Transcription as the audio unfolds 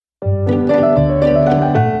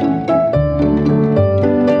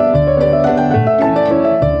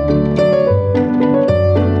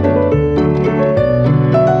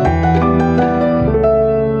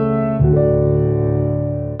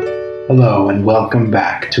and welcome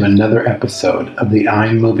back to another episode of the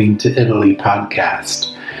I'm Moving to Italy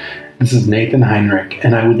podcast. This is Nathan Heinrich,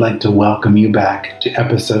 and I would like to welcome you back to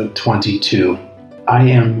episode 22. I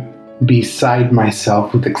am beside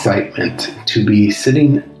myself with excitement to be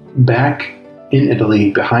sitting back in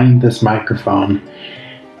Italy behind this microphone,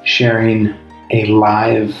 sharing a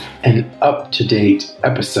live and up-to-date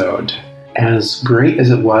episode. As great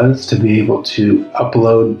as it was to be able to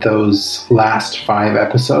upload those last 5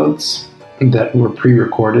 episodes that were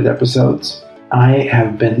pre-recorded episodes, I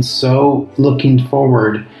have been so looking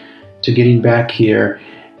forward to getting back here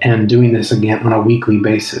and doing this again on a weekly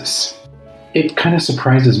basis. It kind of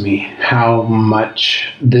surprises me how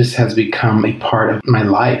much this has become a part of my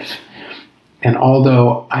life. And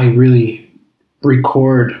although I really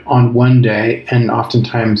record on one day and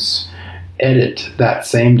oftentimes edit that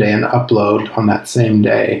same day and upload on that same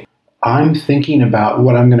day, I'm thinking about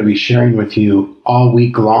what I'm going to be sharing with you all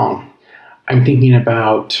week long. I'm thinking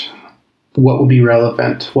about what would be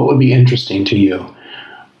relevant, what would be interesting to you,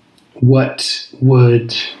 what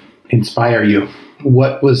would inspire you,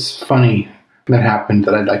 what was funny that happened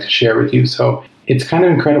that I'd like to share with you. So it's kind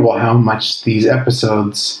of incredible how much these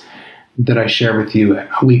episodes that I share with you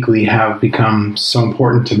weekly have become so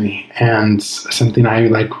important to me and something I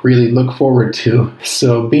really look forward to.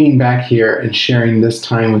 So being back here and sharing this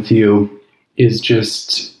time with you is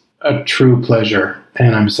just a true pleasure,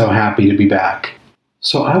 and I'm so happy to be back.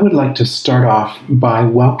 So I would like to start off by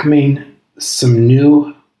welcoming some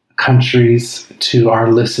new countries to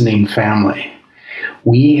our listening family.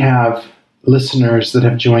 We have listeners that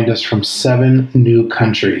have joined us from 7 new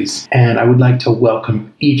countries, and I would like to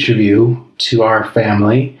welcome each of you to our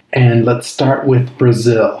family. And let's start with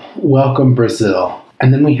Brazil. Welcome, Brazil.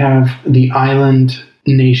 And then we have the island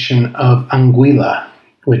nation of Anguilla,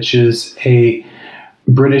 which is a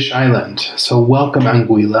British island. So welcome,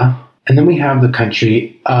 Anguilla. And then we have the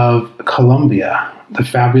country of Colombia, the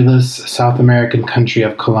fabulous South American country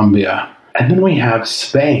of Colombia. And then we have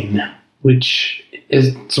Spain, which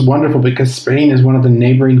is wonderful because Spain is one of the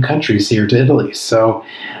neighboring countries here to Italy. So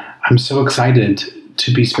I'm so excited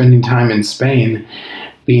to be spending time in Spain,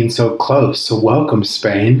 being so close. So welcome,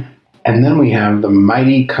 Spain. And then we have the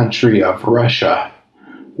mighty country of Russia.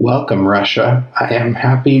 Welcome, Russia. I am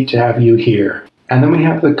happy to have you here. And then we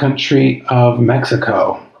have the country of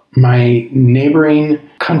Mexico, my neighboring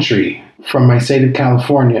country from my state of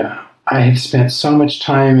California. I have spent so much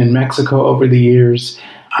time in Mexico over the years.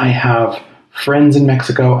 I have friends in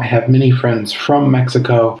Mexico. I have many friends from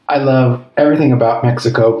Mexico. I love everything about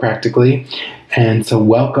Mexico practically. And so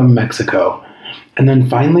welcome, Mexico. And then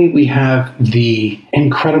finally, we have the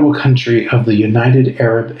incredible country of the United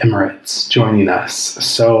Arab Emirates joining us.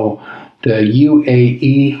 So the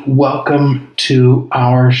UAE, welcome to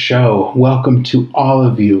our show. Welcome to all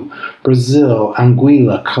of you. Brazil,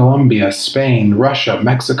 Anguilla, Colombia, Spain, Russia,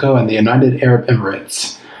 Mexico, and the United Arab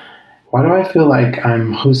Emirates. Why do I feel like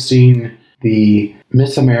I'm hosting the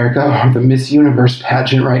Miss America or the Miss Universe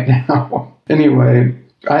pageant right now? Anyway,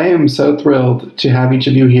 I am so thrilled to have each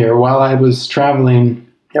of you here. While I was traveling,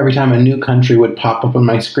 every time a new country would pop up on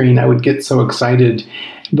my screen, I would get so excited,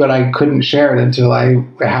 but I couldn't share it until I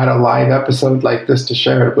had a live episode like this to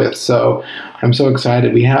share it with. So I'm so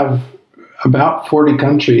excited. We have about 40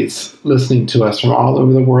 countries listening to us from all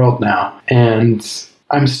over the world now, and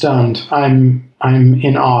I'm stunned. I'm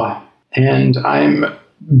in awe, and I'm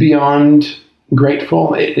beyond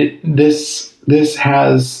grateful. This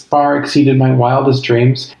has far exceeded my wildest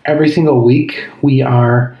dreams. Every single week, we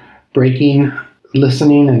are breaking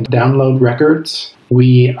listening and download records.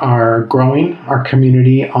 We are growing. Our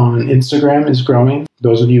community on Instagram is growing.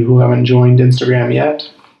 Those of you who haven't joined Instagram yet,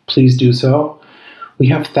 please do so. We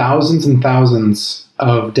have thousands and thousands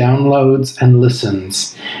of downloads and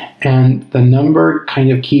listens, and the number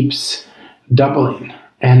kind of keeps doubling.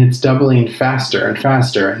 And it's doubling faster and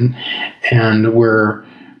faster. And we're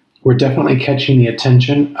definitely catching the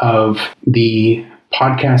attention of the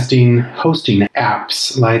podcasting hosting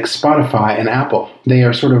apps like Spotify and Apple. They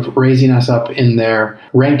are sort of raising us up in their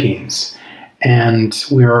rankings. And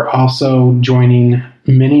we're also joining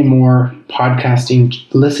many more podcasting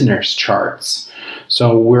listeners charts.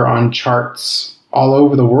 So we're on charts all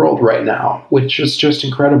over the world right now, which is just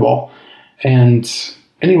incredible. And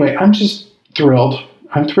anyway, I'm just thrilled.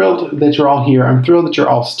 I'm thrilled that you're all here. I'm thrilled that you're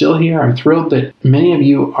all still here. I'm thrilled that many of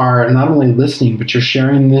you are not only listening, but you're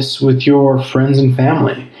sharing this with your friends and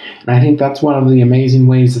family. And I think that's one of the amazing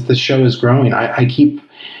ways that the show is growing. I keep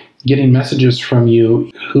getting messages from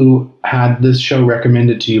you who had this show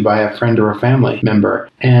recommended to you by a friend or a family member.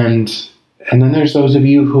 And And then there's those of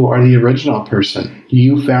you who are the original person.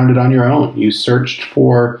 You found it on your own. You searched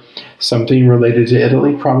for something related to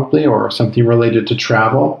Italy, probably, or something related to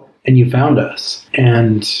travel, and you found us.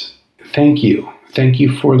 And thank you. Thank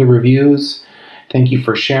you for the reviews. Thank you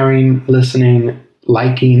for sharing, listening,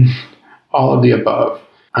 liking, all of the above.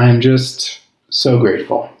 I'm just so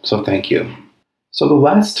grateful. So thank you. So the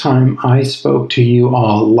last time I spoke to you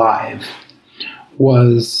all live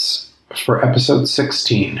was for episode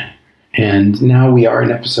 16. And now we are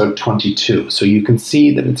in episode 22. So you can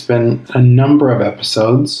see that it's been a number of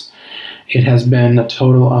episodes. It has been a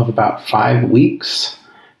total of about 5 weeks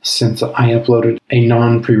since I uploaded a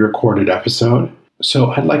non-pre-recorded episode.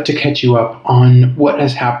 So I'd like to catch you up on what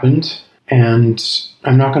has happened. And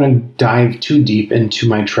I'm not going to dive too deep into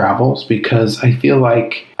my travels because I feel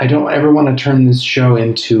like I don't ever want to turn this show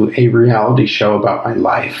into a reality show about my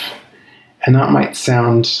life. And that might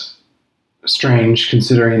sound strange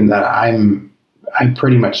considering that I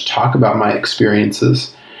pretty much talk about my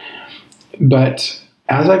experiences. But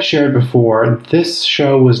as I've shared before, this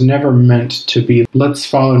show was never meant to be, let's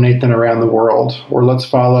follow Nathan around the world, or let's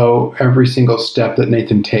follow every single step that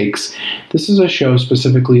Nathan takes. This is a show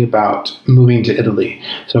specifically about moving to Italy.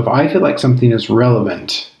 So if I feel like something is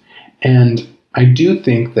relevant, and I do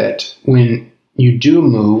think that when you do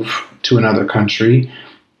move to another country,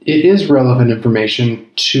 it is relevant information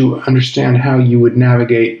to understand how you would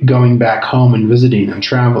navigate going back home and visiting and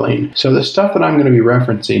traveling. So the stuff that I'm going to be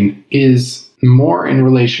referencing is more in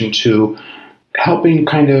relation to helping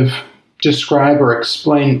kind of describe or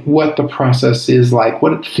explain what the process is like,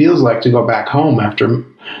 what it feels like to go back home after,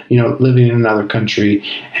 living in another country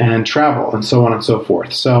and travel and so on and so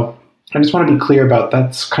forth. So I just want to be clear about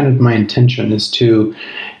that's kind of my intention is to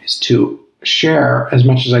share as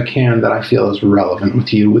much as I can that I feel is relevant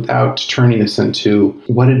with you without turning this into,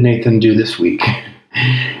 what did Nathan do this week?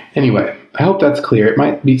 Anyway, I hope that's clear. It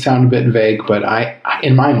might sound a bit vague, but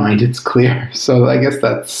in my mind, it's clear. So I guess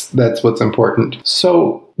that's what's important.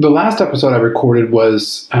 So the last episode I recorded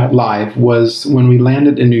was live was when we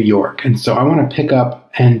landed in New York. And so I want to pick up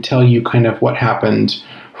and tell you kind of what happened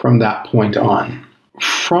from that point on.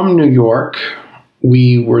 From New York,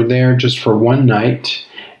 we were there just for one night.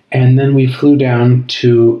 And then we flew down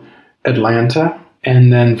to Atlanta,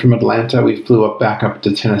 and then from Atlanta, we flew back up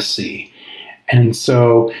to Tennessee. And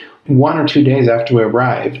so 1 or 2 days after we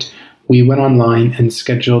arrived, we went online and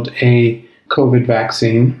scheduled a COVID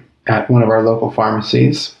vaccine at one of our local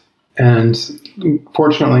pharmacies. And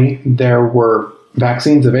fortunately, there were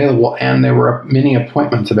vaccines available, and there were many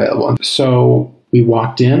appointments available. So we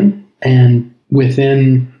walked in, and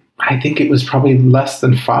within, I think it was probably less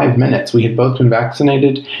than 5 minutes, we had both been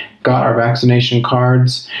vaccinated, got our vaccination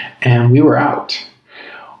cards, and we were out.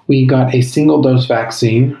 We got a single-dose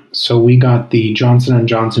vaccine, so we got the Johnson &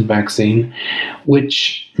 Johnson vaccine,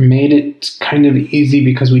 which made it kind of easy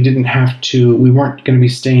because we weren't going to be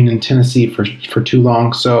staying in Tennessee for too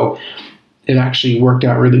long, so it actually worked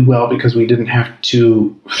out really well because we didn't have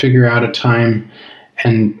to figure out a time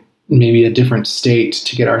and maybe a different state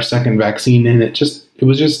to get our second vaccine in. It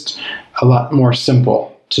was just a lot more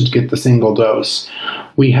simple to get the single dose.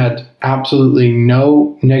 We had absolutely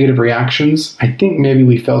no negative reactions. I think maybe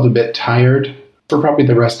we felt a bit tired for probably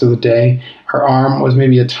the rest of the day. Our arm was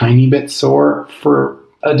maybe a tiny bit sore for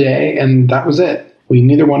a day, and that was it.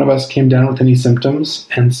 Neither one of us came down with any symptoms.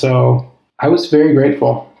 And so I was very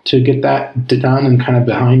grateful to get that done and kind of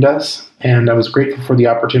behind us. And I was grateful for the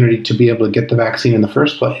opportunity to be able to get the vaccine in the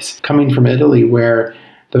first place. Coming from Italy, where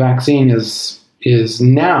the vaccine is just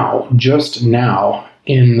now,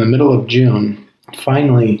 in the middle of June,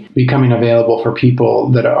 finally becoming available for people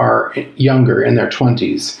that are younger, in their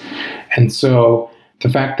 20s. And so the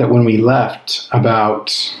fact that when we left about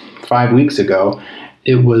 5 weeks ago,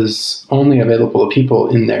 it was only available to people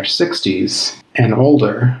in their 60s and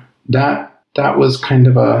older, that was kind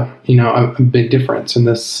of a big difference in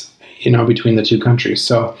this, between the two countries.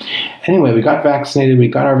 So anyway, we got vaccinated, we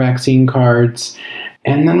got our vaccine cards,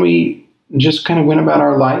 and then we just kind of went about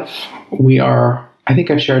our life. I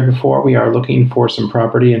think I've shared before, we are looking for some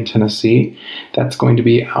property in Tennessee. That's going to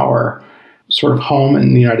be our sort of home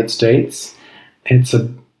in the United States.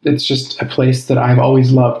 It's just a place that I've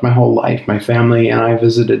always loved my whole life. My family and I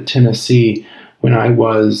visited Tennessee when I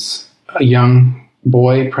was a young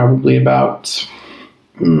boy, probably about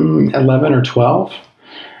 11 or 12.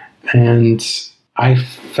 And I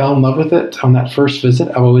fell in love with it on that first visit.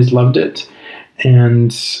 I've always loved it.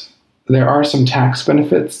 And there are some tax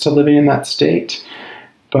benefits to living in that state.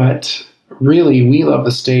 But really, we love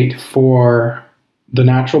the state for the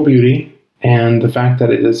natural beauty and the fact that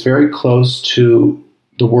it is very close to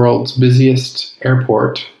the world's busiest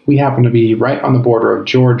airport. We happen to be right on the border of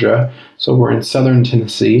Georgia, so we're in southern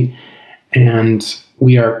Tennessee, and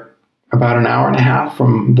we are about an hour and a half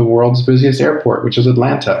from the world's busiest airport, which is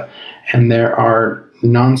Atlanta. And there are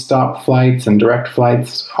nonstop flights and direct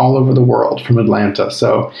flights all over the world from Atlanta.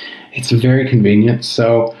 So it's very convenient.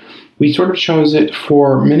 So we sort of chose it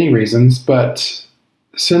for many reasons, but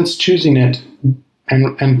since choosing it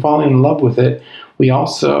and falling in love with it, we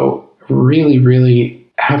also really, really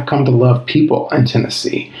have come to love people in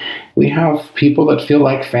Tennessee. We have people that feel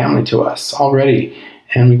like family to us already,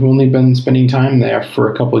 and we've only been spending time there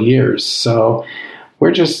for a couple of years. So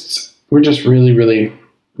we're just really, really,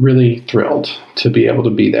 really thrilled to be able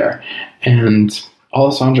to be there. And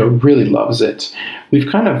Alessandro really loves it.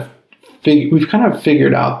 We've kind of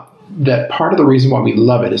figured out that part of the reason why we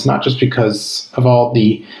love it is not just because of all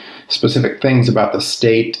the specific things about the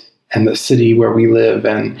state and the city where we live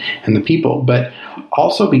and the people, but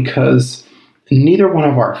also because neither one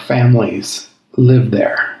of our families live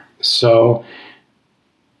there. So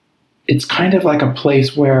it's kind of like a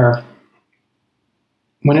place where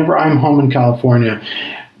whenever I'm home in California,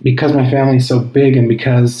 because my family is so big and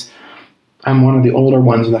because I'm one of the older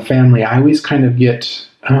ones in the family, I always kind of get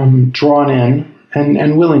drawn in,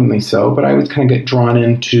 and willingly so, but I always kind of get drawn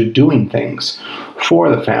into doing things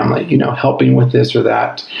for the family, helping with this or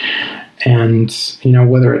that. And,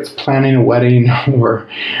 whether it's planning a wedding or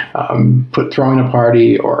throwing a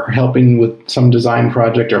party or helping with some design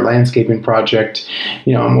project or landscaping project,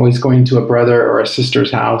 I'm always going to a brother or a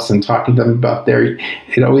sister's house and talking to them about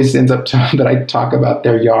it always ends up that I talk about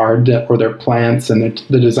their yard or their plants and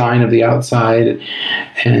the design of the outside,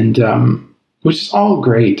 and which is all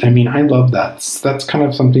great. I mean, I love that. That's kind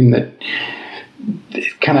of something that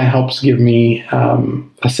kind of helps give me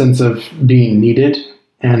a sense of being needed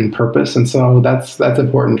and purpose. And so that's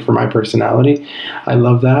important for my personality. I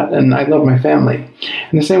love that. And I love my family.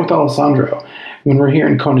 And the same with Alessandro. When we're here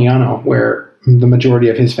in Coniano, where the majority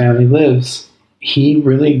of his family lives, he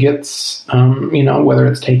really gets, whether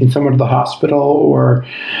it's taking someone to the hospital or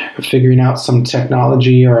figuring out some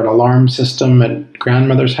technology or an alarm system at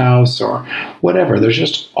grandmother's house or whatever. There's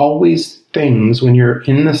just always things when you're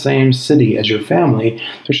in the same city as your family.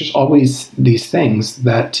 There's just always these things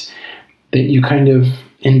that you kind of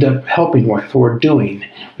end up helping with or doing,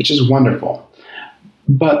 which is wonderful.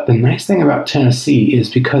 But the nice thing about Tennessee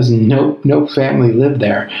is because no family lived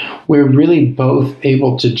there, we're really both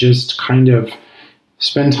able to just kind of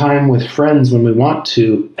spend time with friends when we want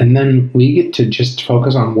to, and then we get to just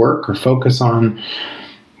focus on work or focus on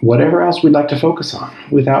whatever else we'd like to focus on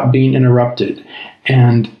without being interrupted.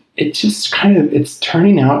 And it just it's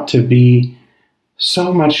turning out to be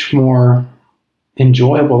so much more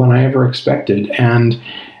enjoyable than I ever expected. And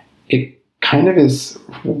it kind of is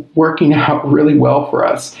working out really well for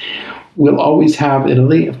us. We'll always have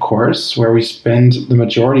Italy, of course, where we spend the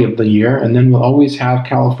majority of the year, and then we'll always have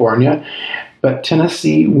California. But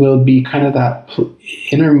Tennessee will be kind of that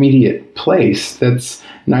intermediate place that's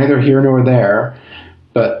neither here nor there,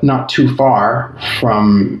 but not too far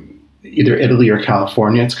from either Italy or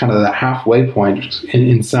California. It's kind of that halfway point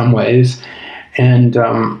in some ways. And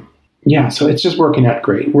so it's just working out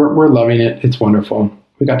great. We're loving it. It's wonderful.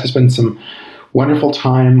 We got to spend some wonderful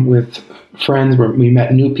time with friends where we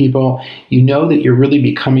met new people. You know that you're really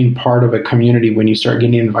becoming part of a community when you start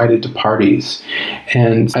getting invited to parties.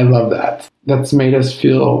 And I love that. That's made us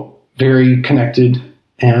feel very connected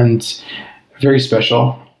and very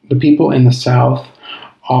special. The people in the South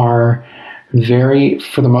are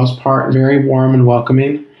for the most part, very warm and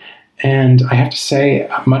welcoming. And I have to say,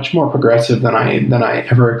 much more progressive than I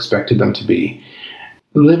ever expected them to be.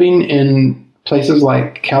 Living in places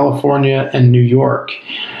like California and New York,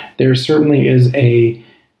 there certainly is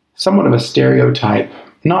somewhat of a stereotype,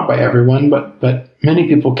 not by everyone, but many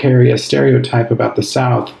people carry a stereotype about the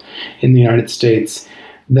South in the United States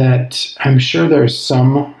that I'm sure there's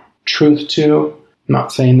some truth to. I'm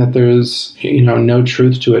not saying that there's no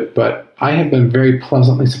truth to it, but I have been very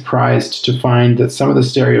pleasantly surprised to find that some of the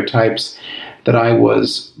stereotypes that I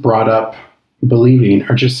was brought up believing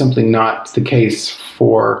are just simply not the case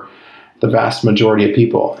for the vast majority of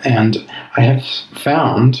people. And I have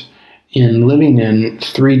found in living in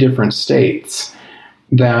 3 different states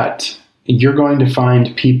that you're going to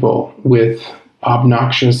find people with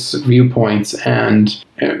obnoxious viewpoints and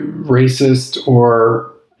racist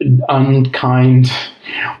or unkind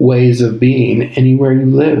ways of being anywhere you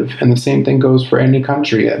live. And the same thing goes for any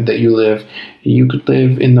country that you live. You could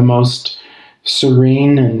live in the most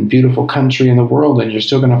serene and beautiful country in the world, and you're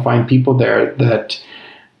still going to find people there that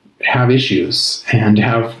have issues and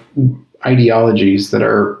have ideologies that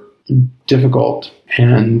are difficult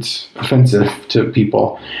and offensive to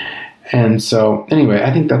people. And so anyway,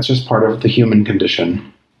 I think that's just part of the human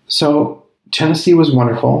condition. So Tennessee was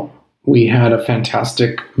wonderful. We had a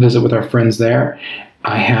fantastic visit with our friends there.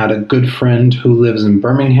 I had a good friend who lives in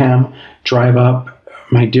Birmingham drive up.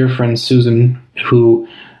 My dear friend Susan, who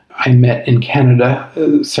I met in Canada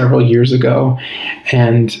several years ago,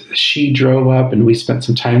 and she drove up and we spent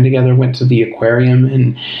some time together, went to the aquarium,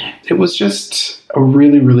 and it was just a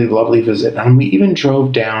really, really lovely visit. And we even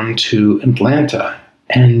drove down to Atlanta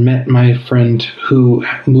and met my friend who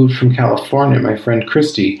moved from California, my friend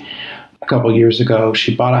Christy, a couple years ago.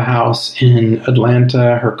 She bought a house in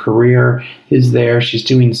Atlanta. Her career is there. She's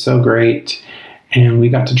doing so great. And we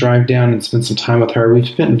got to drive down and spend some time with her. We've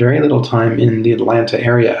spent very little time in the Atlanta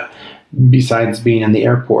area besides being in the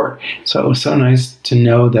airport. So it was so nice to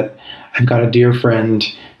know that I've got a dear friend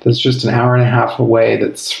that's just an hour and a half away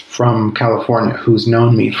that's from California who's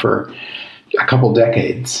known me for a couple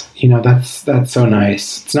decades. That's so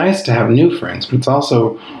nice. It's nice to have new friends, but it's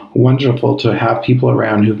also wonderful to have people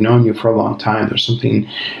around who've known you for a long time. There's something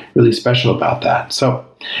really special about that. So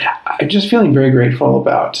I'm just feeling very grateful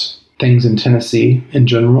about things in Tennessee in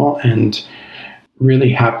general, and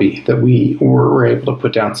really happy that we were able to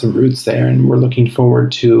put down some roots there. And we're looking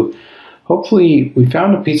forward to, hopefully, we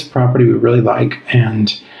found a piece of property we really like,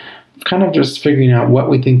 and kind of just figuring out what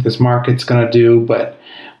we think this market's going to do, but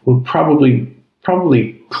we'll probably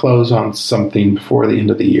close on something before the end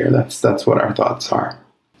of the year. That's what our thoughts are.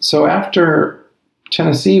 So after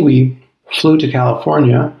Tennessee, we flew to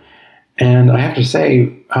California. And I have to say,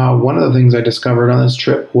 one of the things I discovered on this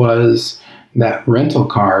trip was that rental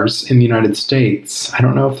cars in the United States, I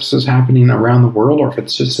don't know if this is happening around the world or if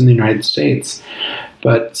it's just in the United States,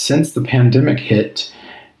 but since the pandemic hit,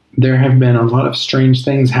 there have been a lot of strange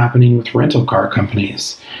things happening with rental car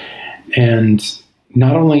companies. And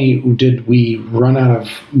not only did we run out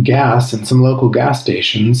of gas in some local gas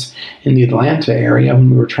stations in the Atlanta area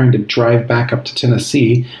when we were trying to drive back up to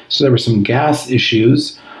Tennessee, so there were some gas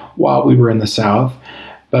issues while we were in the South,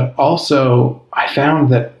 but also I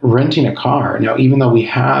found that renting a car, now even though we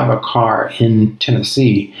have a car in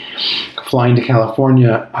Tennessee, flying to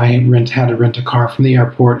California, I had to rent a car from the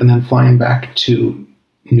airport, and then flying back to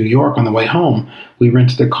New York on the way home, we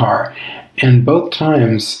rented a car. And both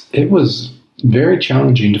times it was very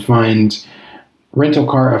challenging to find rental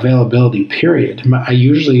car availability, period. I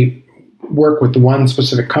usually work with the one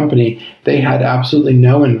specific company. They had absolutely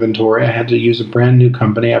no inventory. I had to use a brand new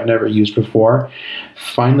company I've never used before.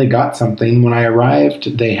 Finally got something. When I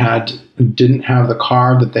arrived, they didn't have the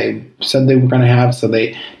car that they said they were going to have, so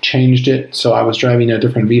they changed it. So I was driving a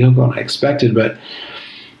different vehicle than I expected,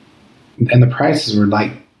 and the prices were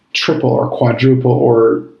like triple or quadruple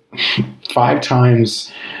or 5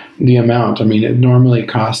 times the amount. I mean, it normally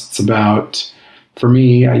costs about, for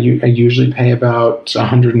me, I usually pay about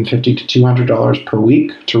 $150 to $200 per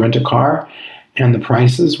week to rent a car, and the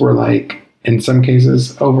prices were like, in some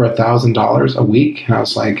cases, over $1,000 a week. And I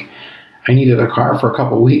was like, I needed a car for a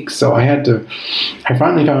couple of weeks, so I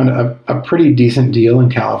finally found a pretty decent deal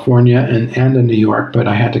in California and in New York, but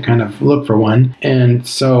I had to kind of look for one. And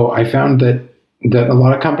so I found that a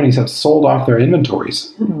lot of companies have sold off their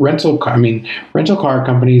inventories. Rental car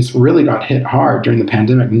companies really got hit hard during the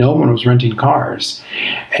pandemic. No one was renting cars.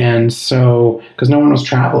 And so, because no one was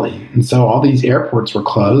traveling. And so all these airports were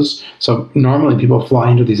closed. So normally people fly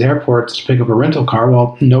into these airports to pick up a rental car.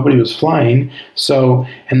 Well, nobody was flying. So,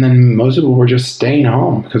 and then most people were just staying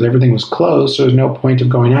home because everything was closed. So there's no point of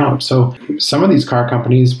going out. So some of these car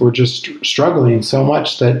companies were just struggling so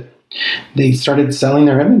much that they started selling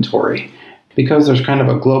their inventory. Because there's kind of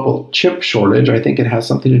a global chip shortage, I think it has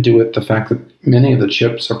something to do with the fact that many of the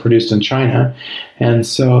chips are produced in China. And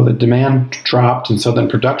so the demand dropped, and so then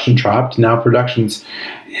production dropped. Now production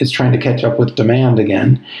is trying to catch up with demand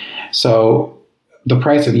again. So the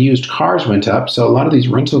price of used cars went up. So a lot of these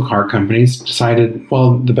rental car companies decided,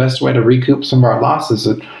 well, the best way to recoup some of our losses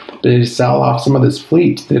is to sell off some of this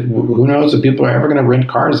fleet. Who knows if people are ever going to rent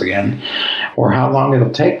cars again, or how long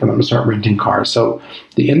it'll take for them to start renting cars. So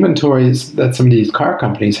the inventories that some of these car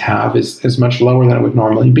companies have is much lower than it would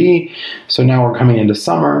normally be. So now we're coming into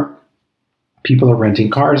summer. People are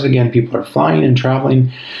renting cars again. People are flying and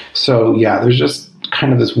traveling. So yeah, there's just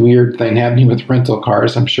kind of this weird thing happening with rental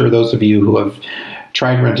cars. I'm sure those of you who have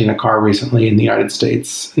tried renting a car recently in the United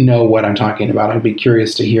States know what I'm talking about. I'd be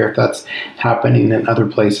curious to hear if that's happening in other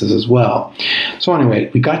places as well. So anyway,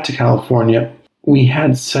 we got to California. We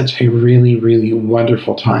had such a really, really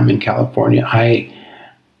wonderful time in California. I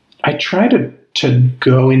try to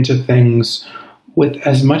go into things with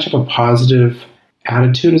as much of a positive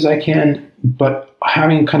attitude as I can, but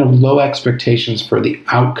having kind of low expectations for the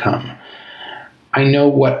outcome. I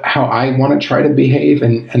know how I want to try to behave,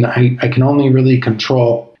 and I can only really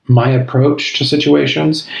control my approach to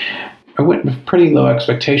situations. I went with pretty low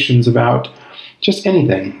expectations about just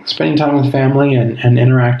anything, spending time with family and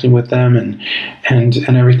interacting with them and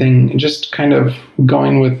everything, and just kind of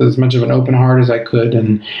going with as much of an open heart as I could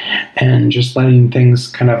and just letting things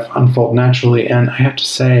kind of unfold naturally. And I have to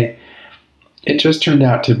say, it just turned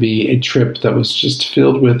out to be a trip that was just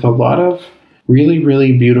filled with a lot of really,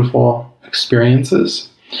 really beautiful experiences.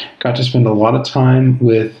 Got to spend a lot of time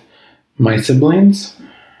with my siblings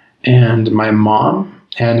and my mom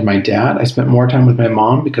and my dad. I spent more time with my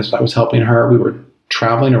mom because I was helping her. We were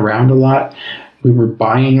traveling around a lot. We were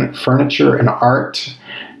buying furniture and art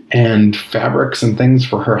and fabrics and things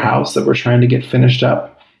for her house that we're trying to get finished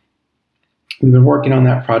up. We've been working on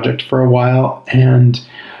that project for a while, and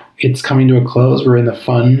it's coming to a close. We're in the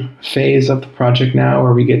fun phase of the project now,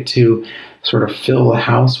 where we get to sort of fill the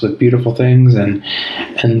house with beautiful things. And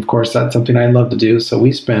of course, that's something I love to do. So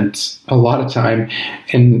we spent a lot of time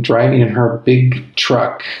driving in her big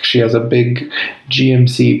truck. She has a big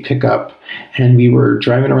GMC pickup, and we were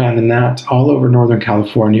driving around in that all over Northern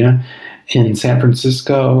California, in San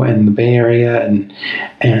Francisco and the Bay Area,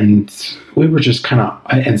 and we were just kind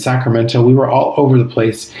of in Sacramento. We were all over the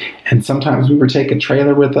place, and sometimes we would take a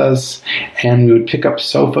trailer with us, and we would pick up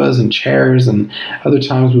sofas and chairs, and other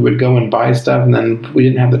times we would go and buy stuff, and then we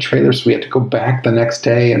didn't have the trailer, so we had to go back the next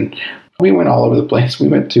day, and we went all over the place. We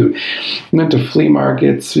went to flea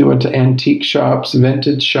markets, we went to antique shops,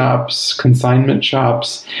 vintage shops, consignment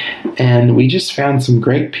shops, and we just found some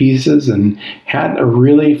great pieces and had a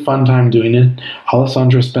really fun time doing it.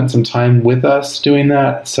 Alessandro spent some time with us doing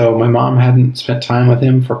that, so my mom hadn't spent time with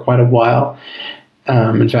him for quite a while.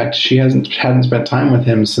 In fact, she hadn't spent time with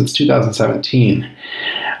him since 2017.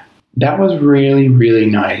 That was really, really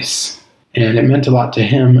nice. And it meant a lot to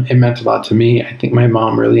him. It meant a lot to me. I think my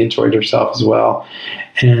mom really enjoyed herself as well.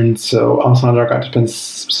 And so Alessandro got to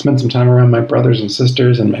spend some time around my brothers and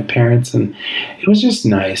sisters and my parents. And it was just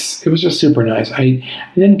nice. It was just super nice. I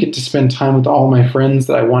didn't get to spend time with all my friends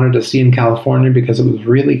that I wanted to see in California, because it was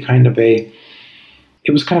really kind of a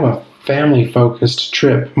family-focused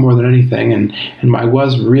trip more than anything. And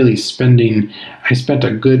I spent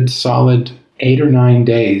a good solid 8 or 9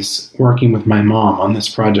 days working with my mom on this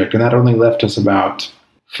project, and that only left us about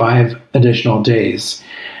 5 additional days.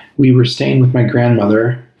 We were staying with my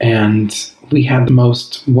grandmother, and we had the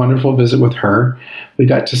most wonderful visit with her. We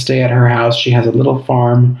got to stay at her house. She has a little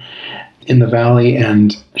farm in the valley,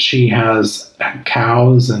 and she has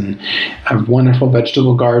cows and a wonderful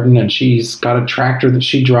vegetable garden, and she's got a tractor that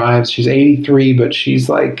she drives. She's 83, but she's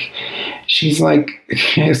like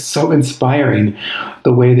it's so inspiring,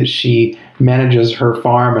 the way that she manages her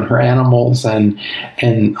farm and her animals, and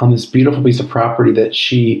on this beautiful piece of property that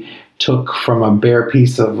she took from a bare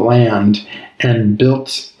piece of land and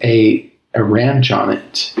built a ranch on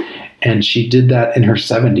it. And she did that in her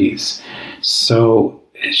 70s. So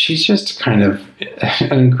she's just kind of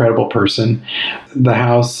an incredible person. The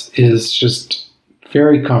house is just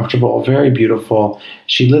very comfortable, very beautiful.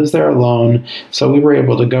 She lives there alone, so we were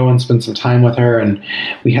able to go and spend some time with her, and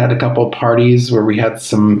we had a couple parties where we had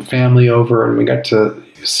some family over, and we got to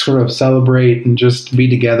sort of celebrate and just be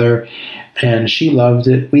together. And she loved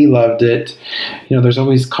it. We loved it. You know, there's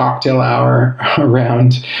always cocktail hour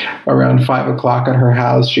around 5 o'clock at her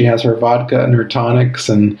house. She has her vodka and her tonics,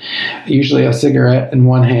 and usually a cigarette in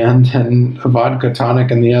one hand and a vodka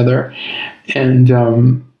tonic in the other.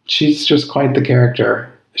 And she's just quite the character.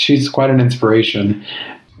 She's quite an inspiration.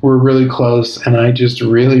 We're really close, and I just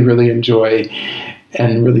really, really enjoy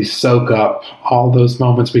and really soak up all those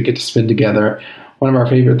moments we get to spend together. One of our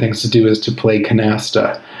favorite things to do is to play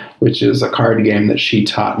canasta, which is a card game that she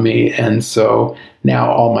taught me. And so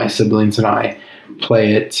now all my siblings and I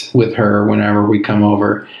play it with her whenever we come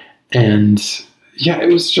over. And yeah,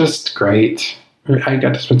 it was just great. I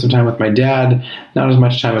got to spend some time with my dad, not as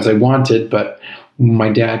much time as I wanted, but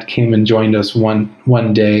my dad came and joined us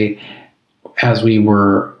one day as we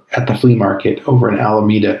were at the flea market over in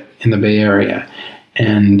Alameda in the Bay Area.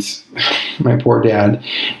 And my poor dad,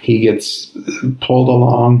 he gets pulled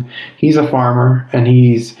along. He's a farmer, and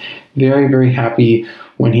he's very, very happy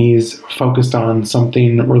when he's focused on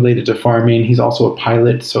something related to farming. He's also a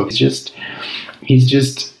pilot, so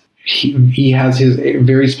he has his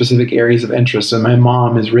very specific areas of interest, and my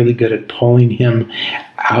mom is really good at pulling him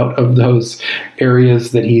out of those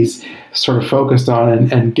areas that he's sort of focused on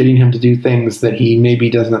and getting him to do things that he maybe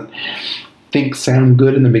doesn't think sound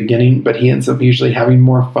good in the beginning, but he ends up usually having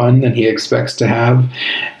more fun than he expects to have.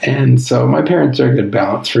 And so my parents are a good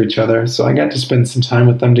balance for each other. So I got to spend some time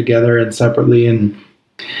with them together and separately, and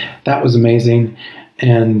that was amazing.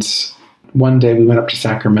 And one day we went up to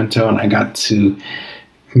Sacramento, and I got to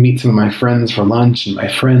meet some of my friends for lunch. And my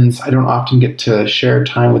friends, I don't often get to share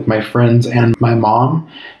time with my friends and my mom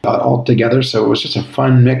all together. So it was just a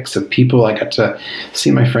fun mix of people. I got to see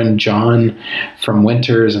my friend John from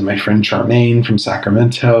Winters and my friend Charmaine from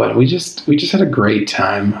Sacramento. And we just had a great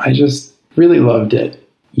time. I just really loved it.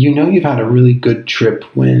 You know you've had a really good trip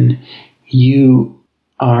when you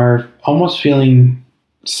are almost feeling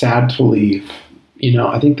sad to leave.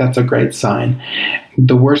 I think that's a great sign.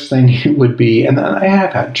 The worst thing would be, and I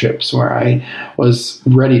have had trips where I was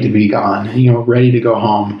ready to be gone, ready to go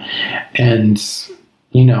home, and,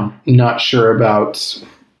 not sure about,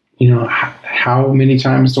 how many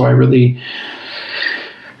times do I really,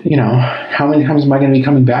 how many times am I going to be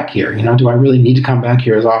coming back here? Do I really need to come back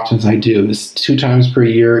here as often as I do? Is 2 times per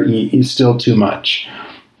year is still too much?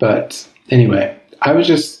 But anyway, I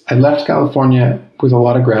left California with a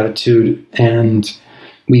lot of gratitude, and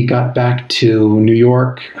we got back to New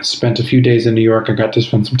York, spent a few days in New York. I got to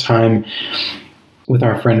spend some time with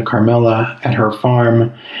our friend Carmela at her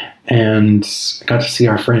farm, and got to see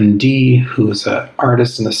our friend Dee, who's an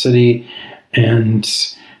artist in the city. And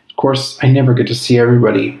of course, I never get to see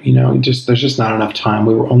everybody, there's just not enough time.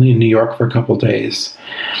 We were only in New York for a couple days.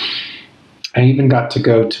 I even got to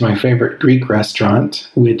go to my favorite Greek restaurant,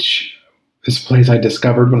 which this place I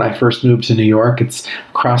discovered when I first moved to New York. It's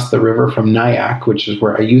across the river from Nyack, which is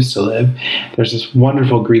where I used to live. There's this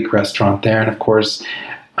wonderful Greek restaurant there. And of course,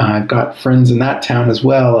 I've got friends in that town as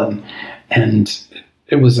well. And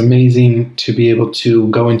it was amazing to be able to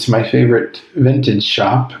go into my favorite vintage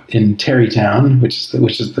shop in Tarrytown, which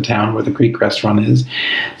is the town where the Greek restaurant is.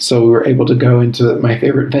 So we were able to go into my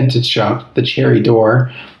favorite vintage shop, the Cherry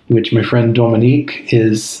Door, which my friend Dominique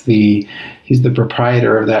he's the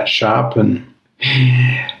proprietor of that shop. And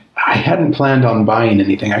I hadn't planned on buying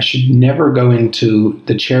anything. I should never go into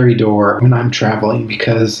the Cherry Door when I'm traveling,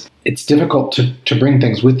 because it's difficult to bring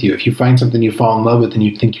things with you. If you find something you fall in love with and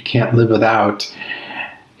you think you can't live without,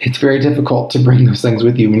 it's very difficult to bring those things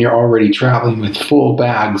with you when you're already traveling with full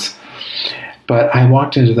bags. But I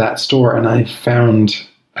walked into that store and I found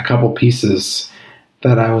a couple pieces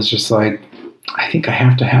that I was just like, I think I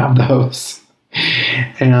have to have those.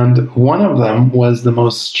 And one of them was the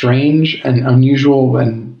most strange and unusual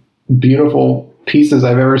and beautiful pieces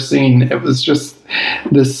I've ever seen. It was just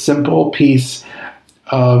this simple piece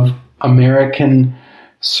of American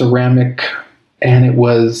ceramic, and it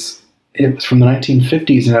was from the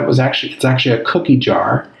 1950s, and it's actually a cookie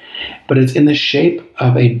jar, but it's in the shape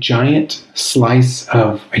of a giant slice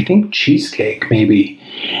of, I think, cheesecake maybe.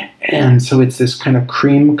 And so it's this kind of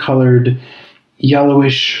cream-colored,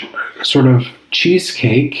 yellowish sort of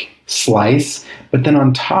cheesecake slice, but then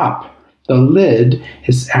on top, the lid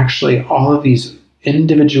is actually all of these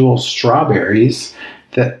individual strawberries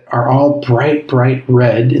that are all bright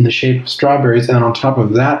red in the shape of strawberries. And on top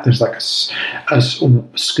of that, there's like a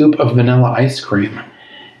scoop of vanilla ice cream.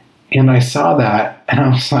 And I saw that and I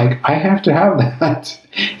was like, I have to have that.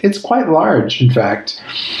 It's quite large, in fact,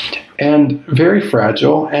 and very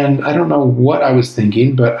fragile. And I don't know what I was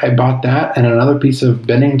thinking, but I bought that and another piece of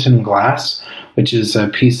Bennington glass, which is a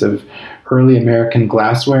piece of early American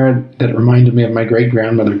glassware that reminded me of my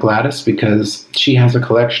great-grandmother Gladys, because she has a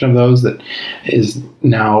collection of those that is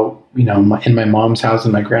now, in my mom's house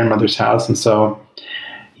and my grandmother's house. And so,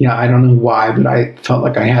 yeah, I don't know why, but I felt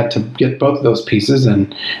like I had to get both of those pieces,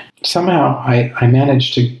 and somehow I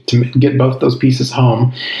managed to get both those pieces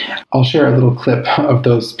home. I'll share a little clip of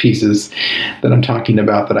those pieces that I'm talking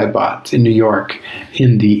about that I bought in New York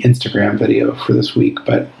in the Instagram video for this week.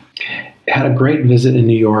 But had a great visit in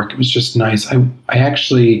New York. It was just nice. I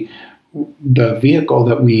actually, the vehicle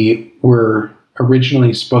that we were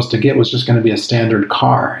originally supposed to get was just going to be a standard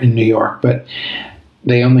car in New York, but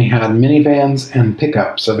they only had minivans and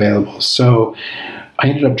pickups available. So I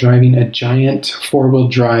ended up driving a giant 4-wheel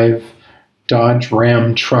drive Dodge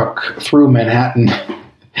Ram truck through Manhattan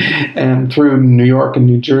and through New York and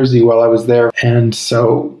New Jersey while I was there. And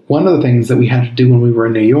so one of the things that we had to do when we were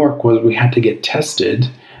in New York was we had to get tested.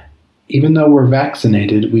 Even though we're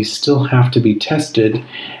vaccinated, we still have to be tested,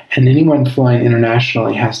 and anyone flying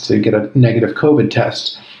internationally has to get a negative COVID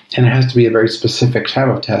test, and it has to be a very specific type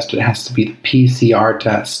of test. It has to be the PCR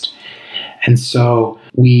test. And so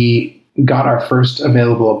we got our first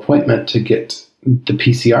available appointment to get the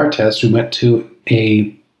PCR test. We went to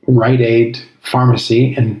a Rite Aid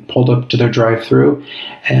pharmacy and pulled up to their drive-through,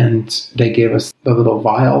 and they gave us the little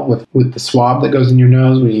vial with the swab that goes in your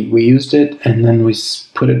nose. We used it, and then we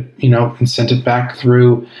put it, and sent it back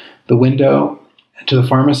through the window to the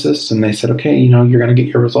pharmacist, and they said, okay, you're going to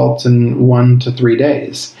get your results in 1 to 3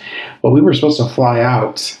 days. Well, we were supposed to fly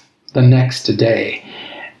out the next day.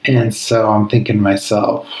 And so I'm thinking to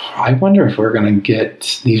myself, I wonder if we're going to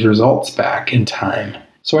get these results back in time.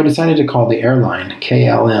 So I decided to call the airline,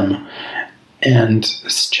 KLM, and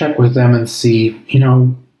check with them and see,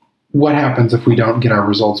 what happens if we don't get our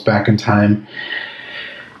results back in time.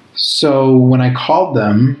 So when I called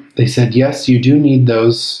them, they said, yes, you do need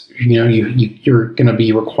those. You're going to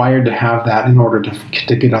be required to have that in order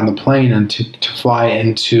to get on the plane and to fly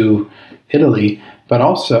into Italy. But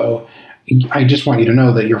also, I just want you to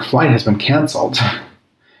know that your flight has been canceled.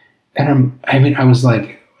 And I was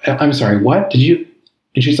like, I'm sorry, what? Did you?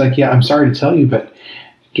 And she's like, yeah, I'm sorry to tell you, but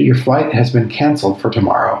your flight has been canceled for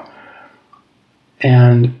tomorrow.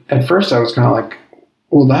 And at first I was kind of like,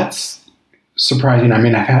 well, that's surprising. I've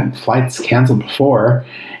had flights canceled before.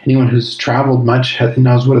 Anyone who's traveled much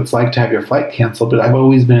knows what it's like to have your flight canceled, but I've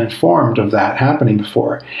always been informed of that happening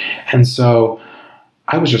before. And so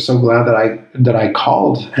I was just so glad that I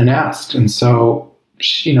called and asked. And so,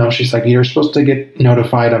 she's like, you're supposed to get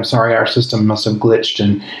notified. I'm sorry, our system must have glitched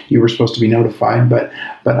and you were supposed to be notified, but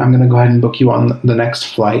I'm going to go ahead and book you on the next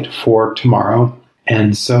flight for tomorrow.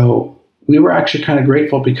 And so we were actually kind of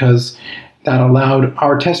grateful because that allowed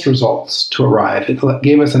our test results to arrive. It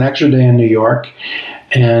gave us an extra day in New York,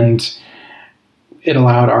 and it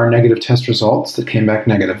allowed our negative test results that came back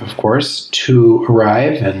negative, of course, to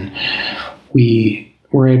arrive, and we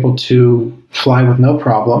were able to fly with no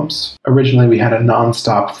problems. Originally, we had a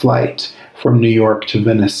nonstop flight from New York to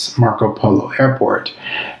Venice Marco Polo Airport,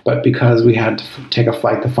 but because we had to take a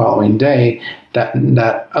flight the following day,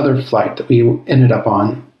 that other flight that we ended up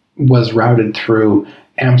on was routed through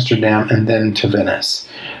Amsterdam and then to Venice.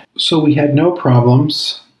 So we had no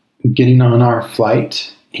problems getting on our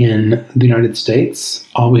flight in the United States.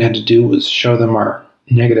 All we had to do was show them our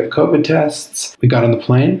negative COVID tests. We got on the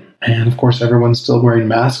plane, and of course everyone's still wearing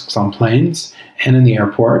masks on planes and in the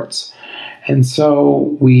airports. And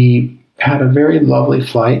so we had a very lovely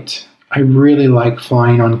flight. I really like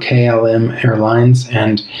flying on KLM Airlines,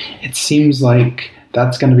 and it seems like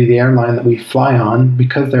that's going to be the airline that we fly on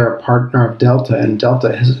because they're a partner of Delta, and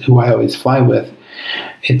Delta is who I always fly with.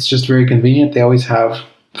 It's just very convenient. They always have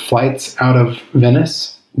flights out of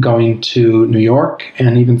Venice going to New York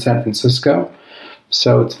and even San Francisco.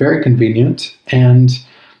 So it's very convenient. And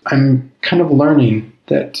I'm kind of learning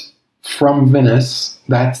that from Venice,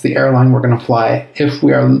 that's the airline we're going to fly if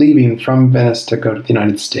we are leaving from Venice to go to the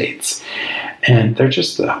United States. And they're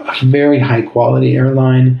just a very high quality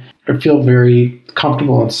airline. I feel very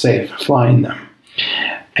comfortable and safe flying them.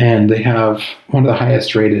 And they have one of the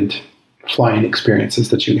highest rated flying experiences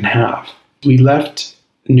that you can have. We left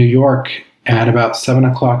New York at about 7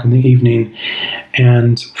 o'clock in the evening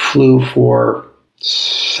and flew for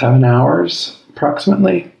 7 hours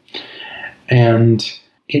approximately. And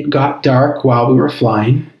it got dark while we were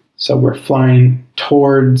flying. So we're flying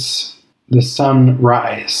towards the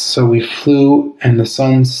sunrise. So we flew and the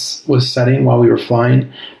sun was setting while we were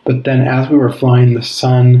flying. But then as we were flying, the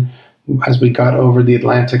sun, as we got over the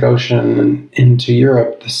Atlantic Ocean and into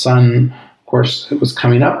Europe, the sun, of course, it was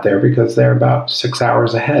coming up there because they're about 6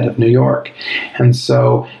 hours ahead of New York. And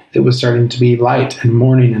so it was starting to be light and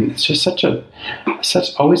morning. And it's just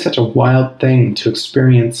always such a wild thing to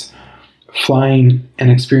experience flying and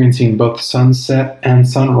experiencing both sunset and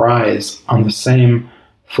sunrise on the same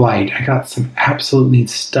flight. I got some absolutely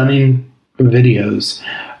stunning videos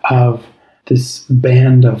of this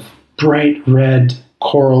band of bright red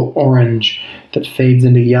coral orange that fades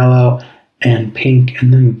into yellow and pink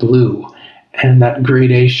and then blue, and that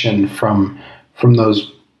gradation from those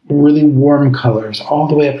really warm colors all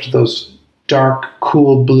the way up to those dark,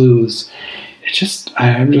 cool blues.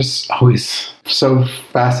 I'm just always so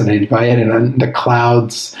fascinated by it, and the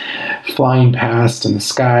clouds flying past and the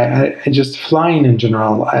sky. Flying in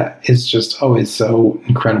general is just always so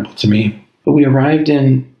incredible to me. But we arrived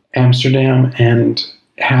in Amsterdam and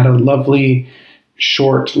had a lovely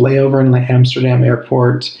short layover in the Amsterdam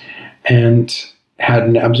airport and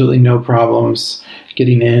had absolutely no problems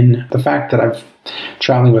getting in. The fact that I'm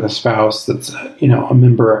traveling with a spouse that's a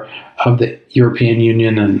member of the European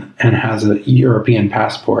Union and has a European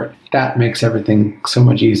passport, that makes everything so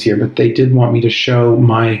much easier. But they did want me to show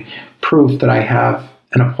my proof that I have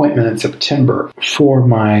an appointment in September for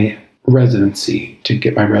my residency, to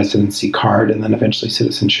get my residency card and then eventually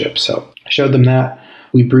citizenship. So I showed them that.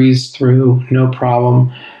 We breezed through, no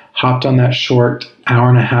problem. hopped on that short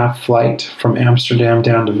hour-and-a-half flight from Amsterdam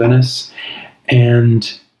down to Venice,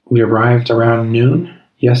 and we arrived around noon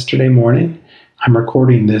yesterday morning. I'm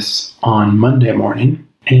recording this on Monday morning,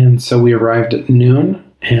 and so we arrived at noon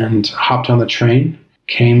and hopped on the train,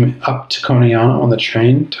 came up to Conegliano on the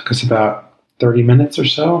train. Took us about 30 minutes or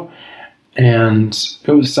so, and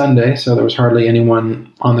it was Sunday, so there was hardly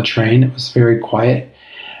anyone on the train. It was very quiet,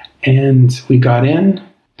 and we got in,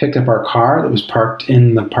 picked up our car that was parked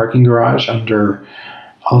in the parking garage under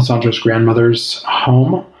Alessandro's grandmother's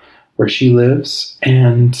home where she lives,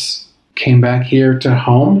 and came back here to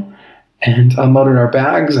home and unloaded our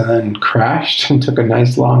bags and then crashed and took a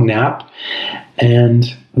nice long nap.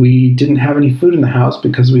 And we didn't have any food in the house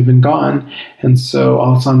because we've been gone. And so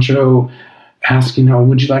Alessandro asked,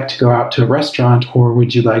 would you like to go out to a restaurant, or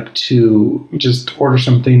would you like to just order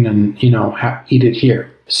something and, eat it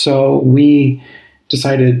here? So we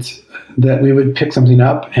decided that we would pick something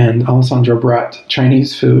up, and Alessandro brought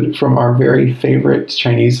Chinese food from our very favorite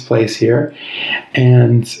Chinese place here.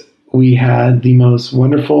 And we had the most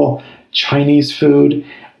wonderful Chinese food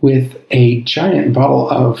with a giant bottle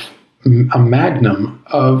of a magnum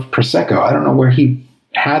of Prosecco. I don't know where he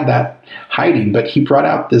had that hiding, but he brought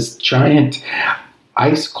out this giant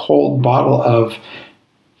ice cold bottle of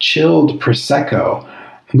chilled Prosecco.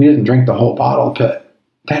 We didn't drink the whole bottle, but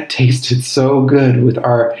that tasted so good with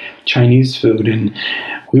our Chinese food. And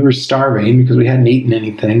we were starving because we hadn't eaten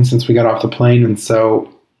anything since we got off the plane. And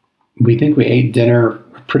so we think we ate dinner,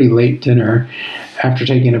 a pretty late dinner, after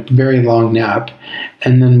taking a very long nap.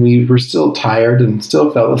 And then we were still tired and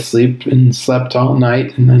still fell asleep and slept all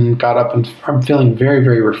night, and then got up, and I'm feeling very,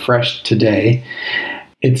 very refreshed today.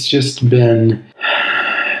 It just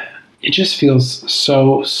feels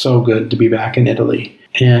so, so good to be back in Italy.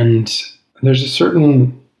 And there's a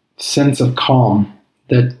certain sense of calm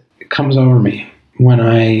that comes over me when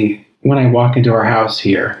I walk into our house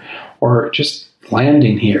here, or just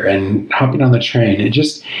landing here and hopping on the train.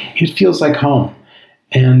 It feels like home.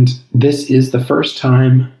 And this is the first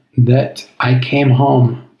time that I came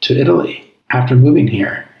home to Italy after moving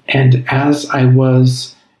here. And as I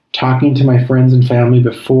was talking to my friends and family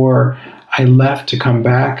before I left to come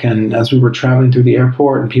back, and as we were traveling through the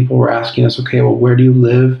airport and people were asking us, okay, well, where do you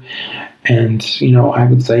live? And, I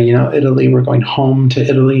would say, Italy, we're going home to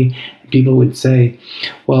Italy. People would say,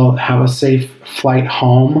 well, have a safe flight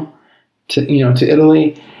home to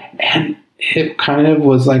Italy. And it kind of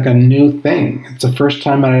was like a new thing. It's the first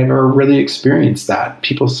time I ever really experienced that.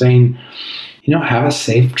 People saying, have a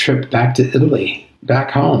safe trip back to Italy,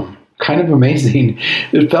 back home. Kind of amazing.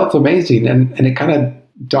 It felt amazing. And it kind of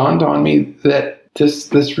dawned on me that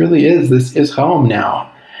this is home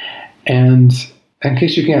now. And in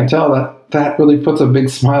case you can't tell, that really puts a big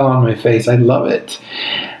smile on my face. I love it.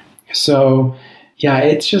 So yeah,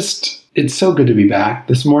 it's so good to be back.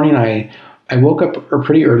 This morning I woke up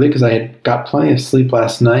pretty early because I had got plenty of sleep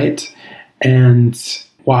last night, and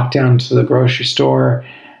walked down to the grocery store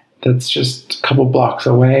that's just a couple blocks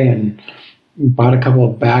away, and bought a couple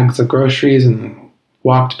of bags of groceries and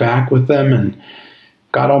walked back with them and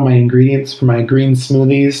got all my ingredients for my green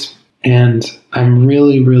smoothies. And I'm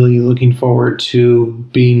really, really looking forward to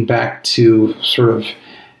being back to sort of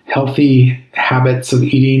healthy habits of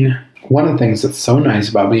eating. One of the things that's so nice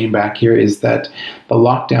about being back here is that the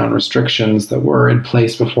lockdown restrictions that were in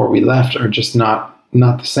place before we left are just not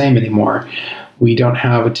the same anymore. We don't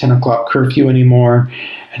have a 10 o'clock curfew anymore.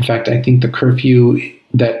 In fact, I think the curfew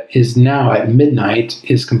that is now at midnight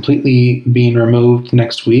is completely being removed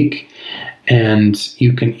next week. And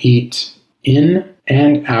you can eat in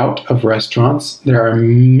and out of restaurants. There are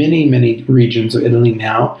many, many regions of Italy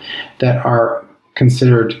now that are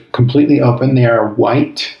considered completely open. They are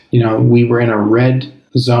white. We were in a red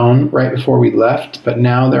zone right before we left, but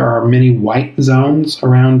now there are many white zones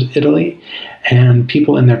around Italy, and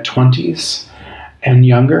people in their 20s and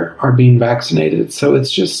younger are being vaccinated. So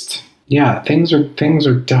it's just, things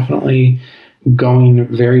are definitely going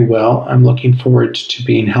very well. I'm looking forward to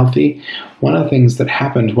being healthy. One of the things that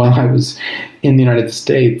happened while I was in the United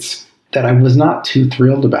States that I was not too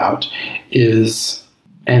thrilled about is,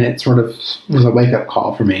 and it sort of was a wake-up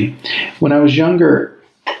call for me. When I was younger,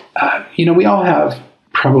 we all have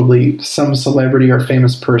probably some celebrity or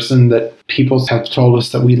famous person that people have told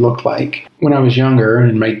us that we look like. When I was younger,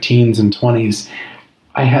 in my teens and 20s,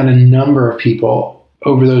 I had a number of people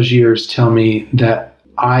over those years tell me that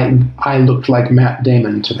I looked like Matt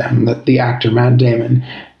Damon to them, that the actor Matt Damon.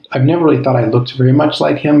 I've never really thought I looked very much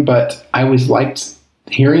like him, but I always liked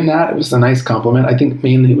hearing that. It was a nice compliment. I think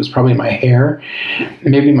mainly it was probably my hair,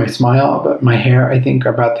 maybe my smile, but my hair, I think,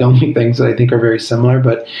 are about the only things that I think are very similar.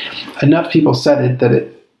 But enough people said it that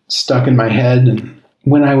it stuck in my head. And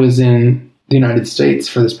when I was in the United States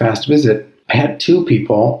for this past visit, I had 2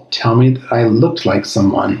 people tell me that I looked like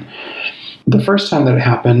someone. The first time that it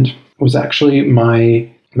happened was actually my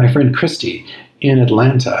friend Christy in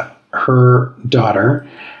Atlanta. Her daughter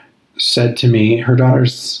said to me, her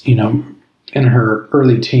daughter's, in her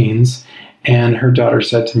early teens, and her daughter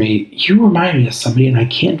said to me, "You remind me of somebody and I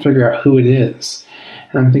can't figure out who it is."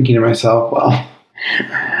 And I'm thinking to myself, well,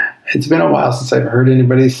 it's been a while since I've heard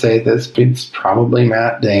anybody say this, but it's probably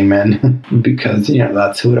Matt Damon because,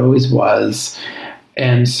 that's who it always was.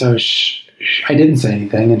 And so I didn't say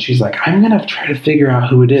anything, and she's like, "I'm going to try to figure out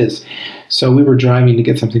who it is." So we were driving to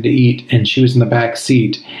get something to eat, and she was in the back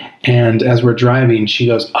seat. And as we're driving, she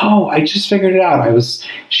goes, "Oh, I just figured it out."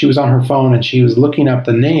 She was on her phone, and she was looking up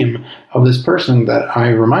the name of this person that I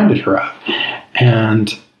reminded her of.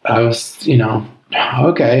 And I was,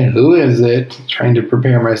 okay, who is it? Trying to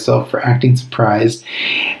prepare myself for acting surprised.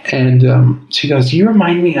 And she goes, "You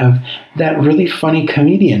remind me of that really funny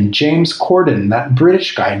comedian, James Corden, that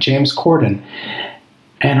British guy, James Corden."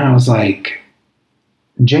 And I was like,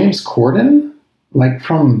 "James Corden? Like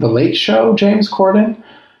from The Late Show, James Corden?"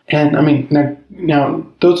 And I mean, now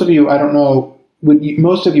those of you, I don't know,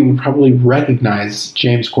 most of you would probably recognize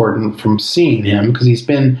James Corden from seeing him because he's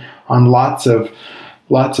been on lots of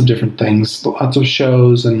different things, lots of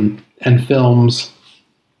shows and films.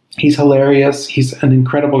 He's hilarious. He's an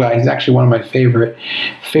incredible guy. He's actually one of my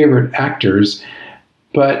favorite actors.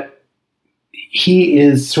 But he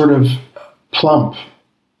is sort of plump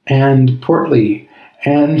and portly,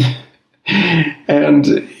 and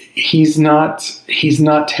he's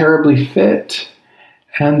not terribly fit.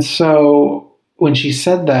 And so when she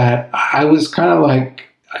said that, I was kind of like,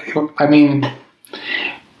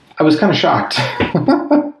 I was kind of shocked.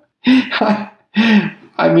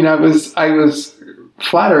 I was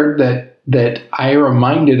flattered that I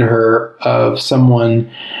reminded her of someone,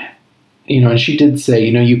 and she did say,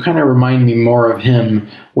 "You kind of remind me more of him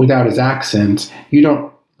without his accent. You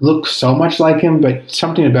don't look so much like him, but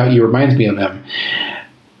something about you reminds me of him."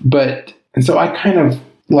 And so I kind of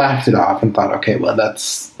laughed it off and thought, okay, well,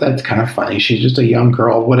 that's kind of funny. She's just a young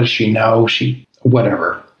girl. What does she know?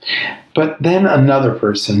 Whatever. But then another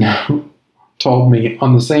person told me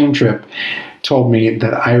on the same trip,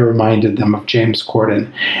 that I reminded them of James Corden.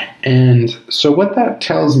 And so what that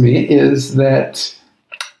tells me is that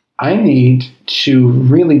I need to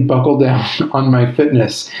really buckle down on my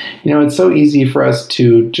fitness. It's so easy for us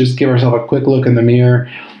to just give ourselves a quick look in the mirror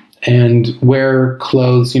and wear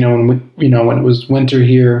clothes. When it was winter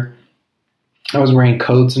here, I was wearing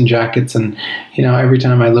coats and jackets, and every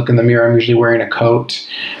time I look in the mirror, I'm usually wearing a coat.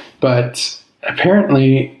 But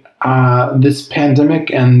apparently, this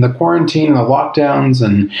pandemic and the quarantine and the lockdowns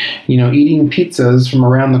and eating pizzas from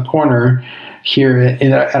around the corner here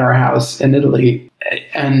at our house in Italy,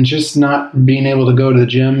 and just not being able to go to the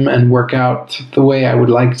gym and work out the way I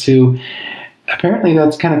would like to, apparently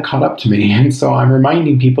that's kind of caught up to me. And so I'm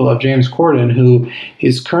reminding people of James Corden, who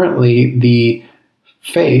is currently the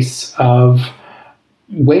face of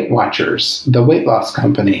Weight Watchers, the weight loss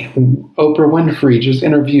company. Oprah Winfrey just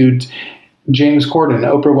interviewed James Corden.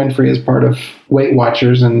 Oprah Winfrey is part of Weight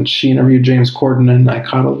Watchers, and she interviewed James Corden, and I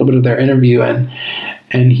caught a little bit of their interview, and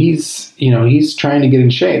he's trying to get in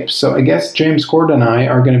shape. So I guess James Corden and I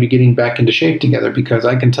are going to be getting back into shape together, because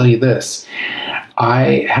I can tell you this.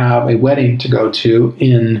 I have a wedding to go to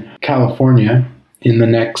in California in the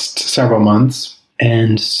next several months,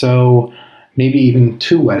 and so maybe even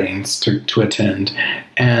 2 weddings to attend.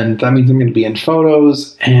 And that means I'm going to be in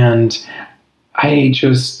photos, and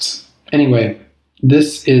anyway,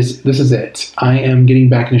 this is it. I am getting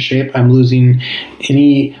back into shape. I'm losing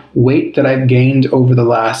any weight that I've gained over the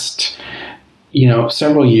last,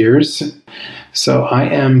 several years. So I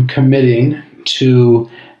am committing to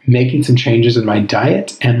making some changes in my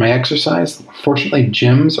diet and my exercise. Fortunately,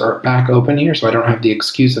 gyms are back open here, so I don't have the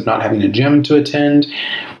excuse of not having a gym to attend.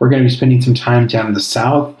 We're going to be spending some time down in the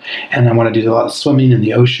south, and I want to do a lot of swimming in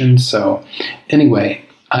the ocean. So anyway,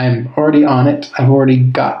 I'm already on it. I've already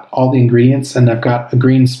got all the ingredients, and I've got a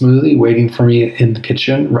green smoothie waiting for me in the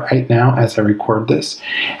kitchen right now as I record this.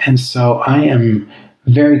 And so I am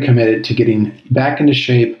very committed to getting back into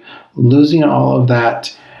shape, losing all of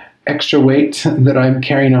that extra weight that I'm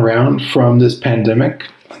carrying around from this pandemic.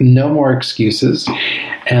 No more excuses.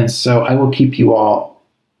 And so I will keep you all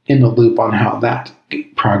in the loop on how that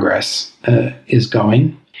progress is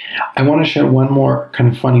going. I want to share one more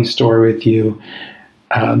kind of funny story with you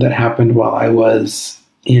that happened while I was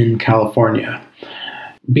in California.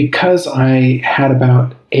 because I had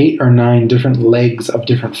about 8 or 9 different legs of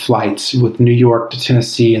different flights, with New York to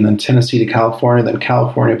Tennessee, and then Tennessee to California, then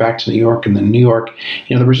California back to New York, and then New York,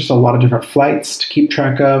 there was just a lot of different flights to keep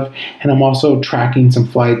track of. And I'm also tracking some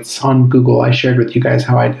flights on Google. I shared with you guys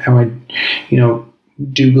how I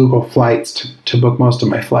do Google Flights to book most of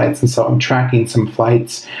my flights. And so I'm tracking some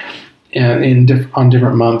flights on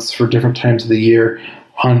different months for different times of the year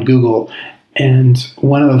on Google. And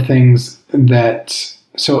one of the things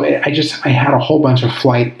so I had a whole bunch of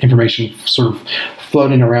flight information sort of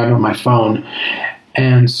floating around on my phone.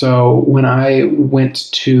 And so when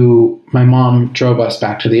my mom drove us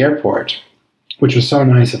back to the airport, which was so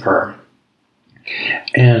nice of her.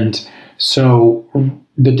 And so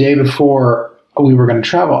the day before we were going to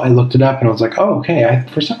travel, I looked it up and I was like, oh, okay.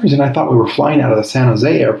 For some reason, I thought we were flying out of the San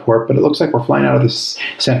Jose airport, but it looks like we're flying out of the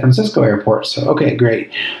San Francisco airport. So, okay,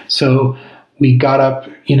 great. So we got up,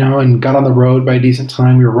 and got on the road by a decent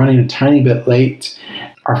time. We were running a tiny bit late.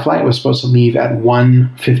 Our flight was supposed to leave at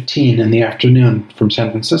 1:15 in the afternoon from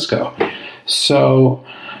San Francisco. So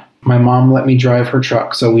my mom let me drive her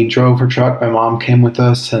truck. So we drove her truck. My mom came with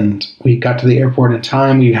us, and we got to the airport in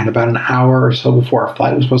time. We had about an hour or so before our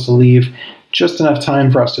flight was supposed to leave. Just enough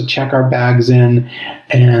time for us to check our bags in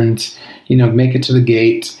and, make it to the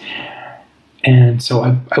gate. And so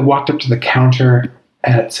I walked up to the counter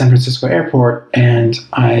at San Francisco Airport, and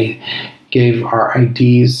I gave our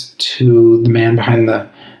IDs to the man behind the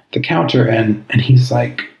counter, and he's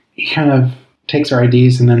like, he kind of takes our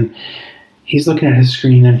IDs, and then he's looking at his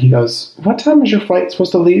screen, and he goes, "What time is your flight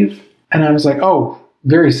supposed to leave?" And I was like, "Oh,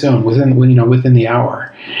 very soon, within the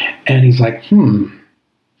hour." And he's like,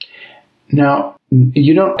 Now,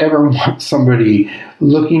 you don't ever want somebody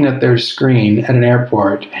looking at their screen at an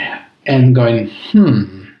airport and going,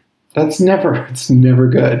 it's never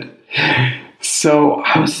good. So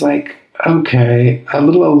I was like, okay, a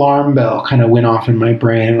little alarm bell kind of went off in my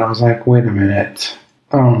brain, and I was like, wait a minute.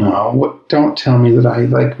 Oh no, don't tell me that I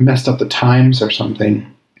messed up the times or something.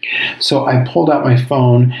 So I pulled out my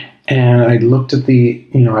phone and I looked at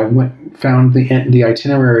found the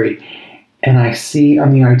itinerary, and I see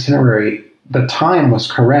on the itinerary the time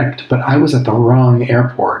was correct, but I was at the wrong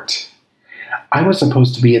airport. I was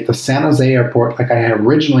supposed to be at the San Jose airport like I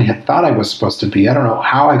originally had thought I was supposed to be. I don't know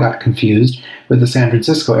how I got confused with the San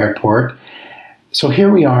Francisco airport. So here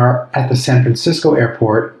we are at the San Francisco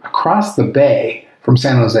airport across the bay from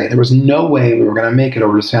San Jose. There was no way we were going to make it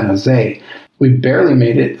over to San Jose. We barely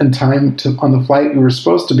made it in time on the flight we were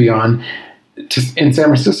supposed to be on in San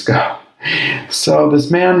Francisco. So this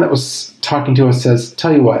man that was talking to us says,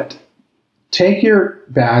 "Tell you what, take your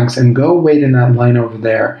bags and go wait in that line over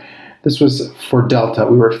there." This was for Delta.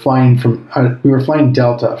 We were flying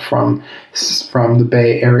Delta from the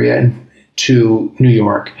Bay Area to New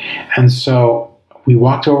York. And so we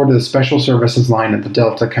walked over to the special services line at the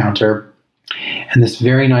Delta counter, and this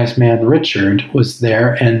very nice man, Richard, was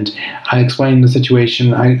there, and I explained the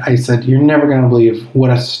situation. I said, "You're never going to believe what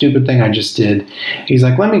a stupid thing I just did." He's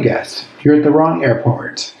like, "Let me guess, you're at the wrong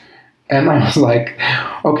airport." And I was like,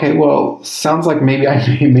 okay, well, sounds like maybe I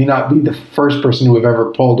may not be the first person who have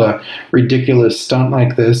ever pulled a ridiculous stunt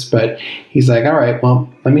like this. But he's like, all right, well,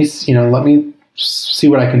 let me see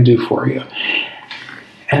what I can do for you.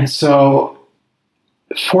 And so,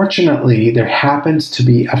 fortunately, there happens to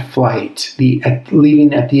be a flight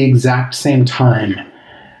leaving at the exact same time,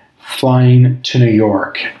 flying to New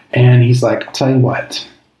York. And he's like, "I'll tell you what.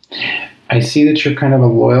 I see that you're kind of a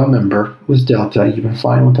loyal member with Delta. You've been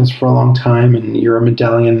flying with us for a long time, and you're a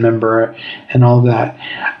medallion member and all that.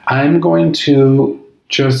 I'm going to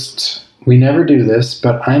we never do this,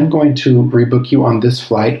 but I'm going to rebook you on this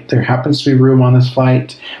flight. There happens to be room on this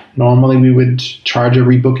flight. Normally we would charge a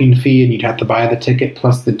rebooking fee, and you'd have to buy the ticket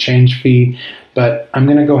plus the change fee, but I'm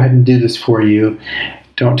going to go ahead and do this for you.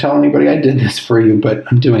 Don't tell anybody I did this for you, but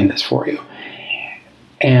I'm doing this for you."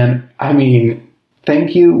 And I mean,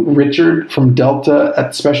 thank you, Richard from Delta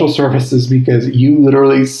at Special Services, because you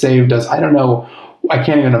literally saved us. I don't know. I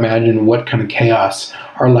can't even imagine what kind of chaos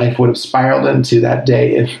our life would have spiraled into that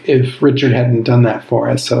day if Richard hadn't done that for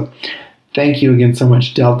us. So thank you again so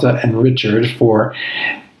much, Delta and Richard, for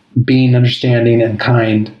being understanding and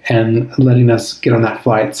kind and letting us get on that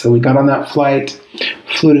flight. So we got on that flight,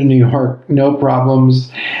 flew to New York, no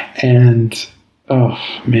problems. And oh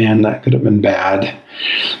man, that could have been bad.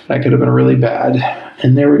 That could have been really bad.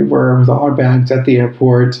 And there we were with all our bags at the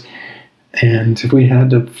airport. And if we had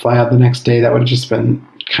to fly out the next day, that would have just been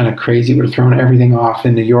kind of crazy. We would have thrown everything off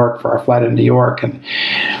in New York for our flight in New York. And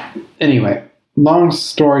anyway, long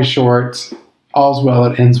story short, all's well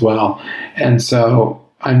that ends well. And so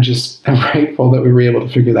I'm grateful that we were able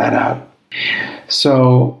to figure that out.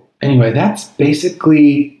 So anyway, that's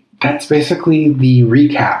basically the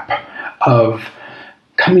recap of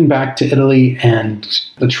coming back to Italy and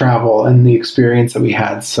the travel and the experience that we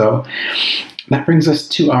had. So that brings us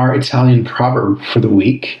to our Italian proverb for the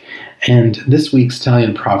week. And this week's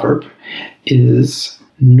Italian proverb is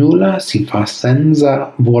nulla si fa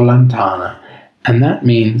senza volontà. And that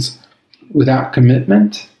means without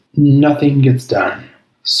commitment, nothing gets done.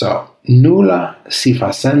 So, nulla si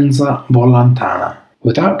fa senza volontà.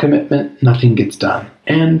 Without commitment, nothing gets done.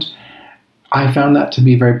 And I found that to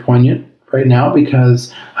be very poignant right now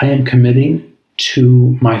because I am committing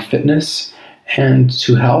to my fitness and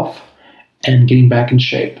to health and getting back in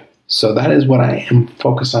shape. So that is what I am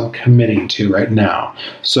focused on committing to right now.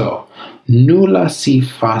 So, nulla si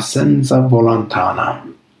fa senza volontà.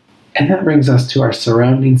 And that brings us to our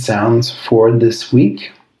surrounding sounds for this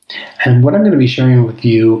week. And what I'm going to be sharing with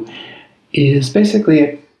you is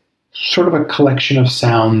basically sort of a collection of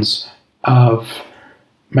sounds of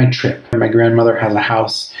my trip. My grandmother has a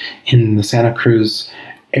house in the Santa Cruz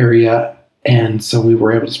area, and so we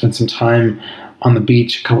were able to spend some time on the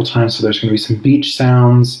beach a couple times. So there's going to be some beach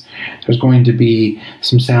sounds. There's going to be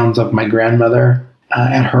some sounds of my grandmother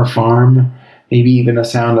at her farm, maybe even a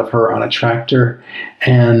sound of her on a tractor.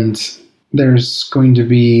 And there's going to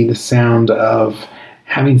be the sound of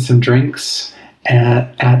having some drinks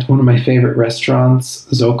at one of my favorite restaurants,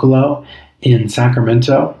 Zocalo, in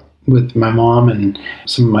Sacramento, with my mom and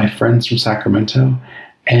some of my friends from Sacramento.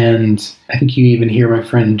 And I think you even hear my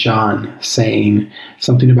friend John saying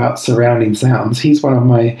something about surrounding sounds. He's one of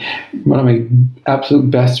my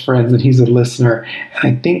absolute best friends, and he's a listener.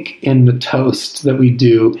 And I think in the toast that we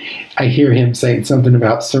do, I hear him saying something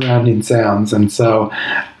about surrounding sounds. And so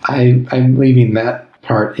I'm leaving that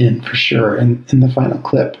part in for sure in the final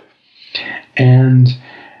clip. And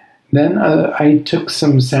then I took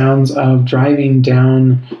some sounds of driving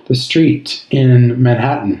down the street in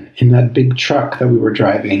Manhattan in that big truck that we were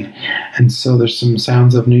driving. And so there's some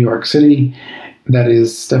sounds of New York City that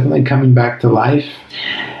is definitely coming back to life.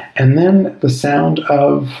 And then the sound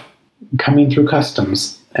of coming through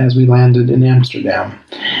customs as we landed in Amsterdam.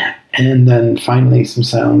 And then finally some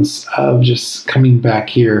sounds of just coming back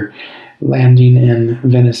here, landing in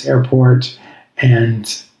Venice Airport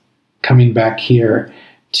and coming back here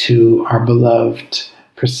to our beloved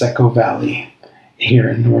Prosecco Valley here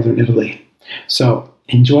in northern Italy. So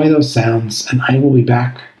enjoy those sounds, and I will be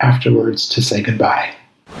back afterwards to say goodbye.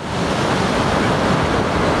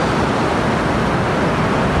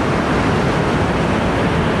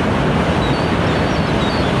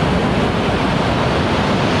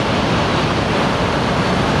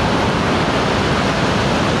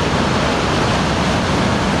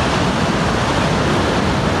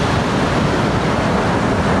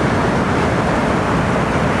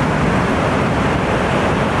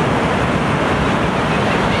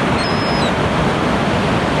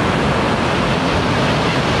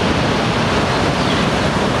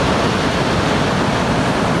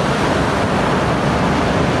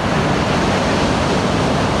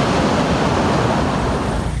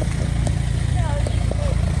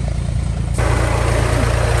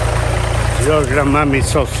 Your grandmamma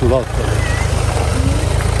is so slow.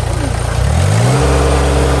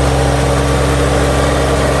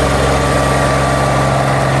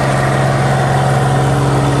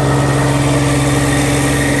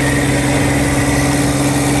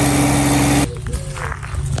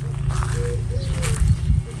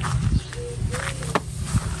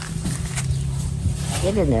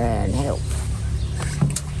 Get in there and help.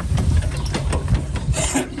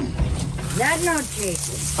 That's not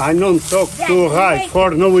Jason. I don't talk That's too high Nathan.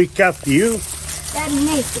 for no we cut you. That's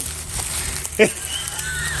Nathan.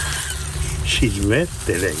 She's mad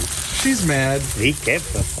today. She's mad. Be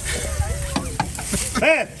careful.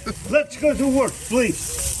 Hey, let's go to work, please.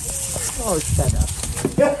 Oh, shut up.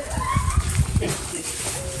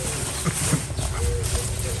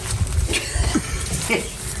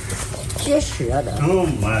 Just shut up. Oh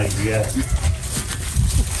my God.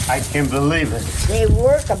 I can't believe it.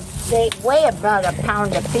 They weigh about a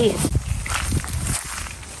pound apiece.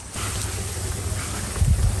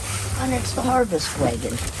 And it's the harvest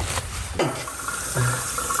wagon.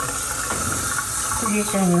 Pretty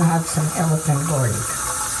soon you'll have some elephant garlic.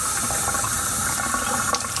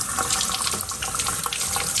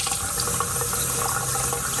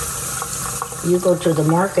 You go to the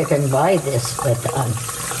market and buy this, but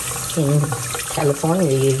in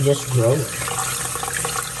California you just grow it.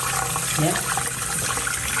 Yeah.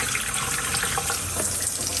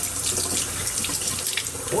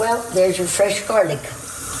 Well, there's your fresh garlic.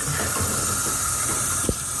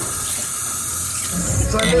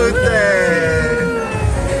 Salute!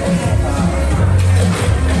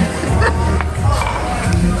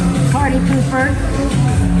 party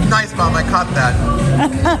pooper. Nice, Mom. I caught that.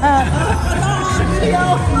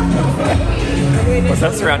 What's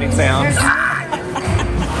that surrounding sound?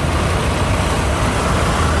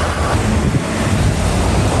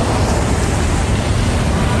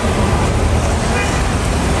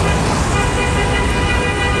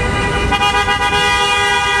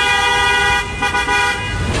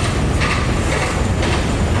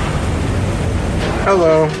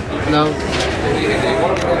 Hello. No.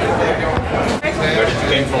 Where did you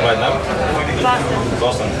came from right now?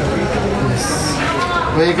 Boston.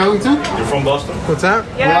 Where are you going to? You're from Boston? What's that?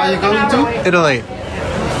 Where are you going to? Italy.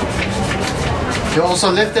 You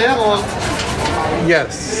also live there or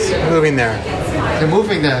Yes. Moving there. you're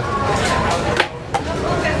moving there?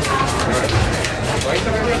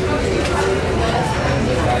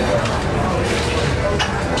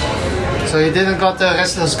 So you didn't got the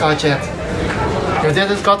residence card yet? You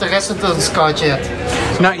didn't got the residence card yet?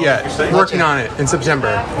 Not yet. Working on it in September.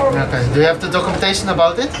 Okay. Do you have the documentation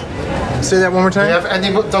about it? Say that one more Do you time. have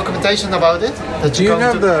any documentation about it? That Do you come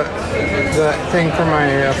have to- the thing for my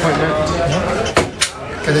appointment?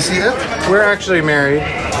 Can you see that? We're actually married.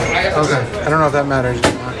 Okay. I don't know if that matters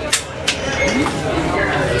or not.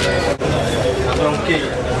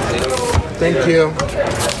 Thank you.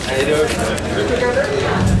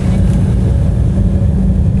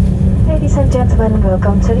 Ladies and gentlemen,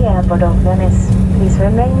 welcome to the airport of Venice. Please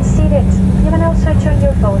remain seated. You may now switch on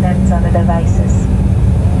your phone and other devices.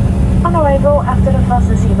 On arrival, after the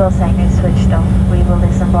fasten seatbelt sign is switched off, we will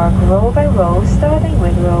disembark row by row, starting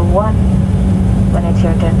with row 1. When it's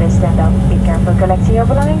your turn to stand up, be careful collecting your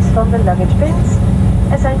belongings from the luggage bins,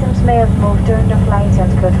 as items may have moved during the flight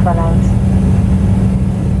and could fall out.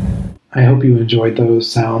 I hope you enjoyed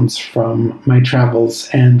those sounds from my travels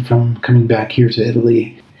and from coming back here to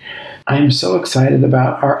Italy. I am so excited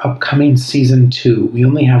about our upcoming season 2. We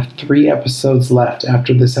only have 3 episodes left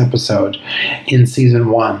after this episode in season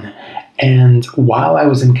 1. And while I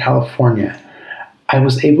was in California, I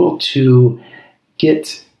was able to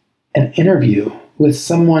get an interview with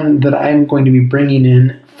someone that I'm going to be bringing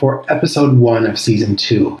in for episode 1 of season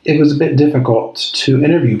 2. It was a bit difficult to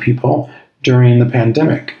interview people during the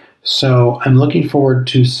pandemic. So I'm looking forward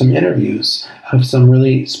to some interviews of some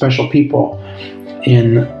really special people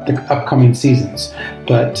in the upcoming seasons.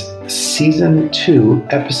 But season 2,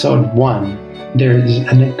 episode 1, there's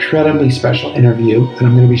an incredibly special interview that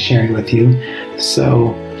I'm going to be sharing with you.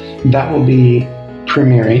 So that will be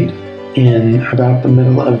premiering in about the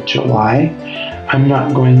middle of July. I'm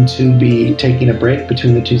not going to be taking a break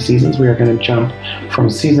between the 2 seasons. We are going to jump from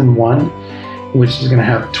season 1, which is going to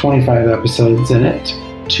have 25 episodes in it,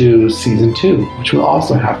 to season 2, which will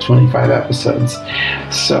also have 25 episodes.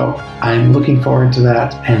 So I'm looking forward to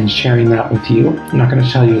that and sharing that with you. I'm not going to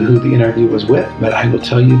tell you who the interview was with, but I will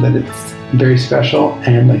tell you that it's very special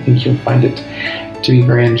and I think you'll find it to be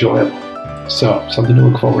very enjoyable. So something to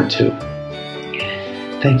look forward to.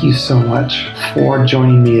 Thank you so much for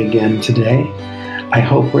joining me again today. I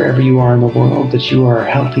hope wherever you are in the world that you are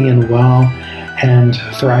healthy and well and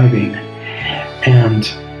thriving. And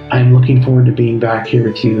I'm looking forward to being back here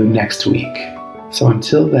with you next week. So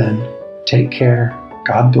until then, take care.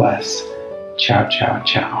 God bless. Ciao, ciao,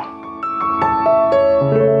 ciao.